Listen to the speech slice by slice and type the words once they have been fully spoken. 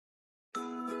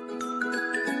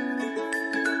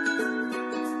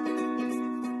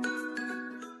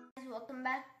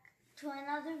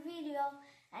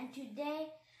and today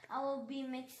I will be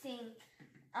mixing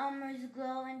Elmer's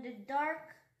glow in the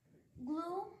dark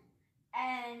glue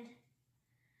and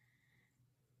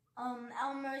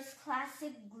Elmer's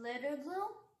classic glitter glue.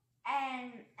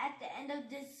 And at the end of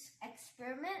this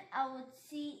experiment, I would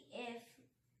see if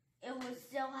it would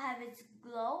still have its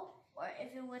glow or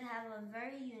if it would have a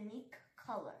very unique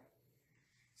color.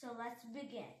 So let's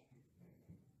begin.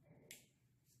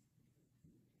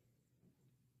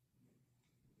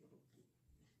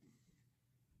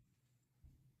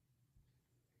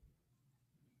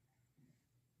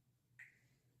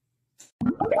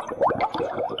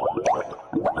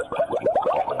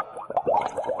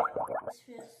 This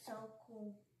feels so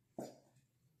cool.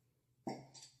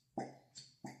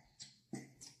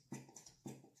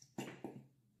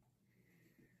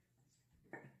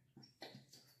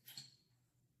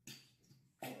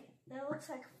 That looks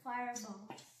like fireballs.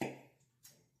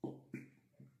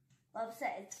 Love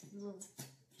said it's blue.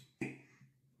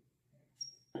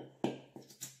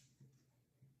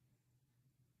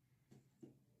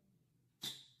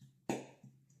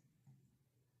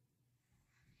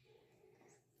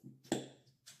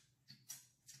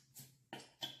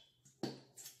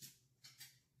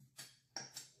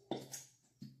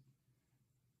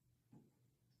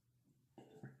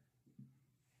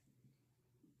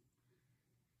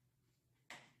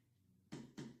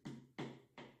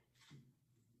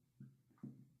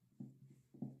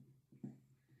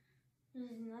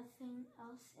 There's nothing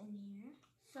else in here.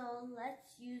 So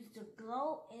let's use the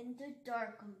glow in the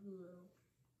dark glue.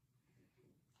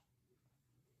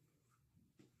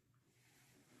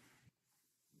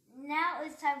 Now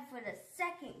it's time for the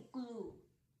second glue.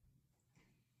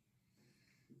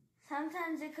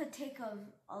 Sometimes it could take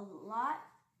a lot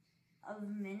of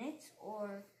minutes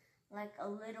or like a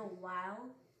little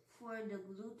while for the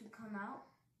glue to come out,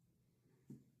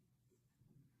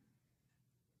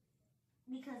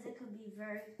 because it could be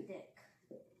very thick.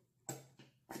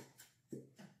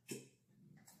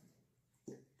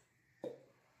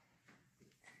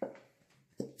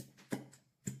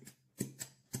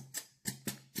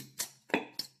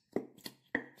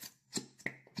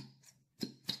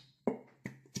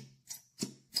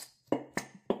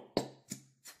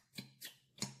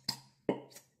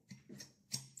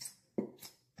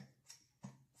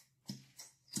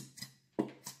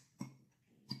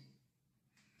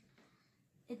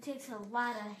 It takes a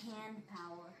lot of hand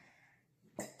power.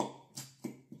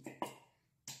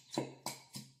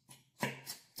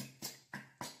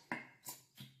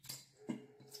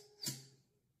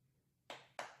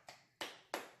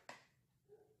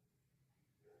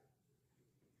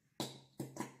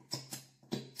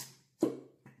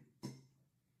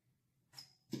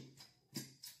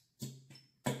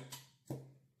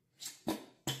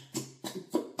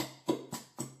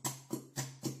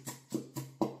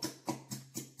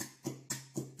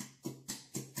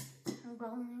 I'm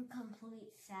going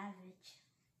complete savage.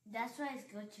 That's why it's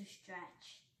good to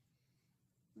stretch.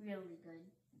 Really good.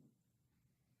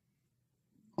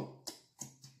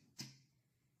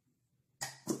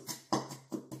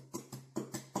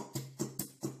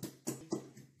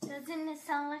 Doesn't it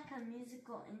sound like a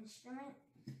musical instrument?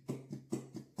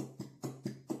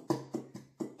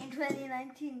 In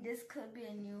 2019, this could be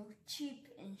a new cheap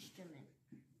instrument.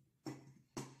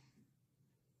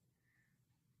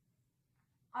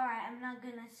 Alright, I'm not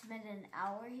gonna spend an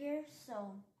hour here,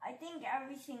 so I think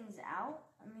everything's out.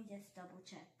 Let me just double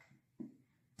check.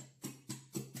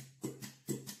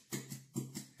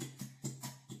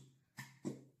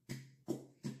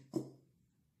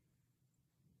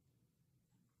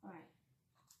 Alright,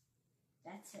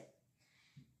 that's it.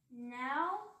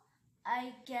 Now,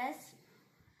 I guess,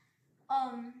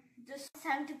 just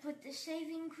time to put the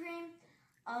shaving cream.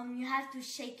 You have to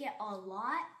shake it a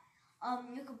lot.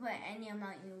 You can put any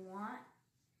amount you want.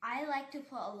 I like to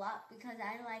put a lot because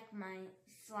I like my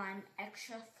slime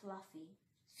extra fluffy.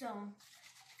 So,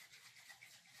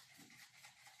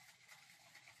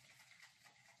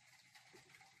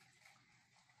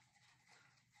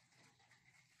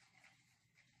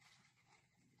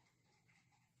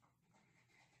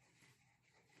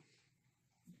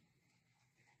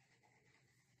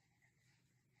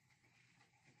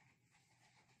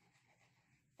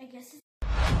 I guess it's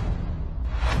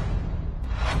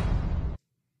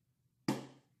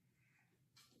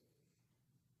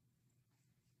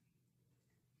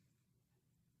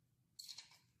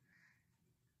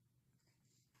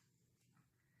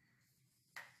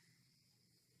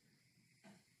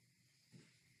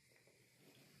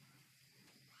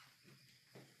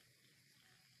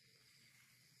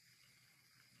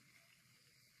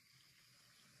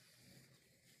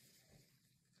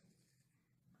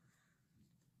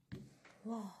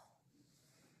Whoa.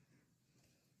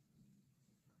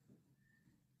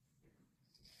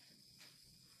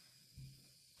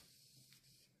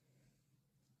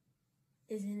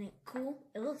 Isn't it cool?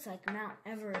 It looks like Mount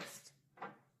Everest.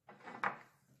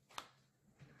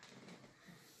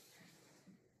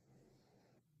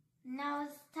 Now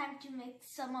it's time to make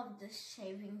some of the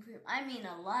shaving cream. I mean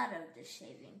a lot of the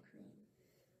shaving cream.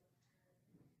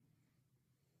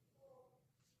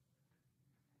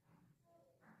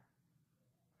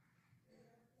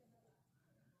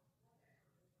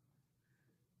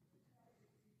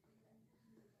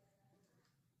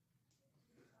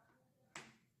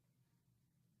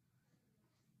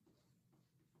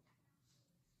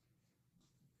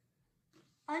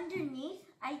 Underneath,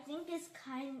 I think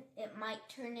it might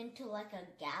turn into like a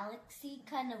galaxy,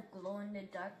 kind of glow in the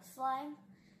dark slime.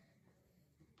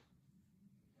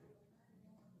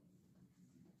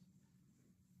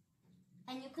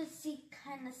 And you could see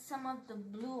kind of some of the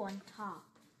blue on top.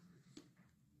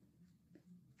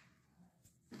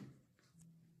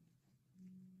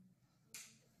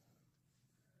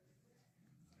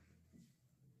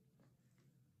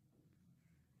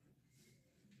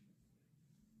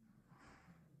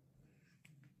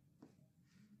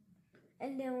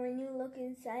 And then when you look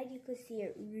inside, you can see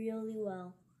it really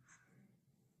well.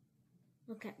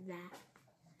 Look at that.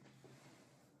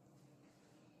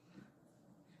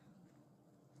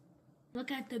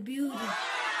 Look at the beauty.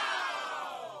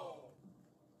 Wow!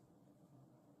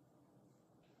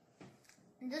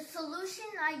 The solution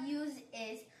I use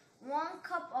is 1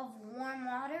 cup of warm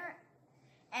water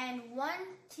and 1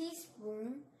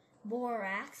 teaspoon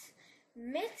borax.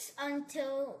 Mix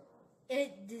until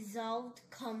it dissolved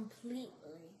completely.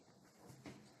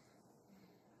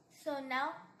 So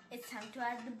now it's time to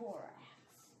add the borax.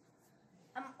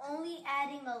 I'm only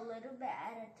adding a little bit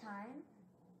at a time.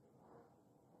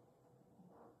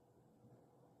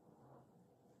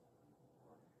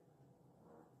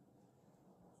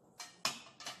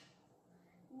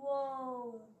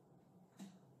 Whoa.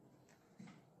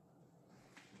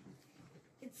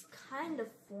 It's kind of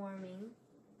forming.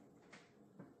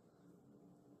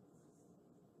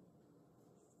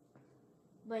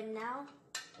 But now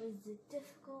is the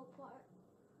difficult part.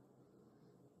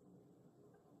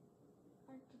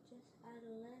 I could just add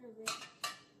a little bit.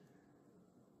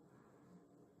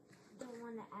 Don't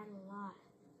want to add a lot.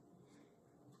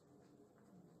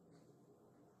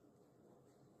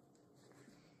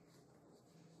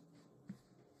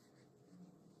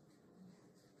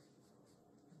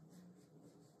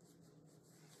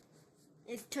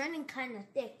 It's turning kind of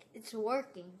thick. It's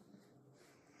working.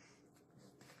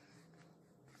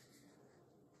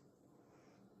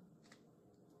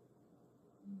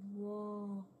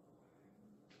 Whoa.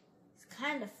 It's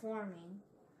kind of forming.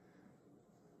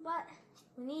 But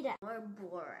we need more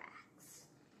borax.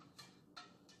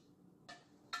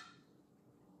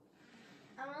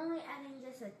 I'm only adding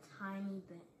just a tiny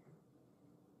bit.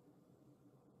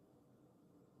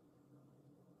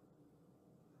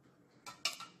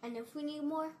 And if we need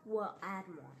more, we'll add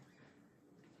more.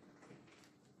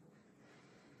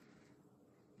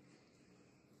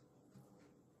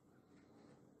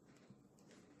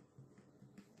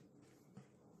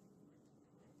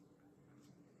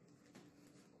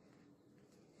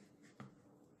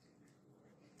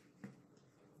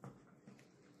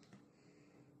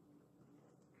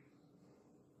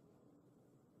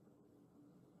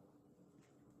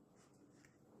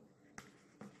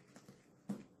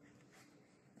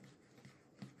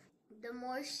 The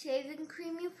more shaving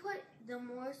cream you put, the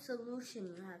more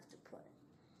solution you have to put.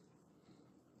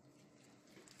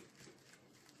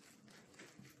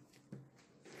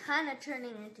 Kind of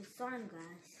turning into slime,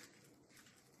 guys.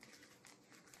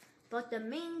 But the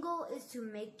main goal is to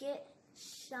make it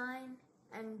shine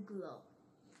and glow.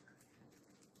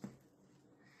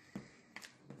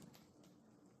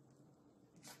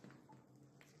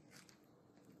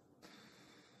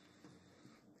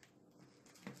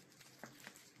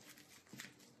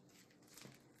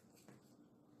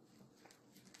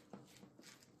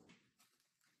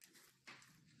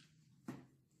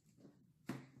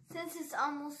 Since it's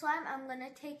almost slime, I'm going to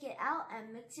take it out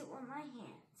and mix it with my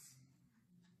hands.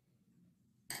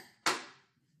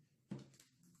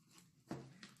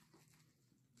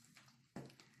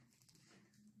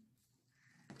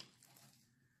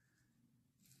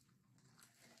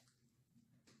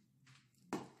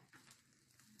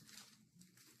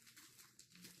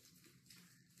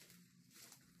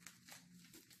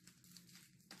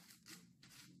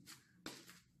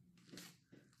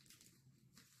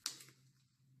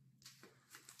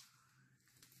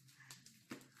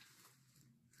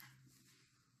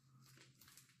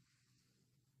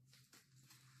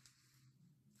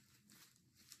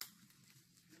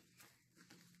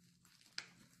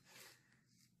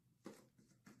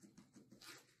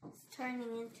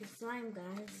 turning into slime,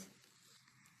 guys.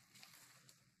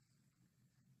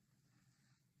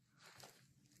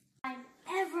 Slime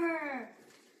ever!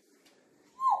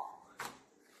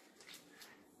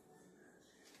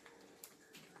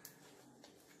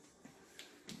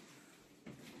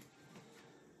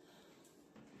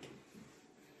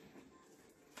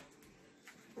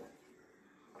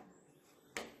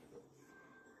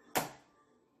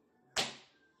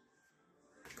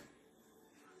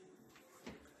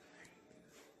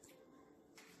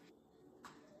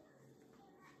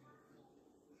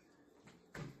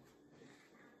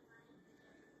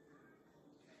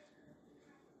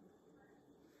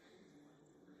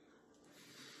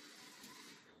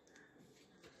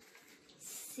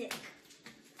 Sick.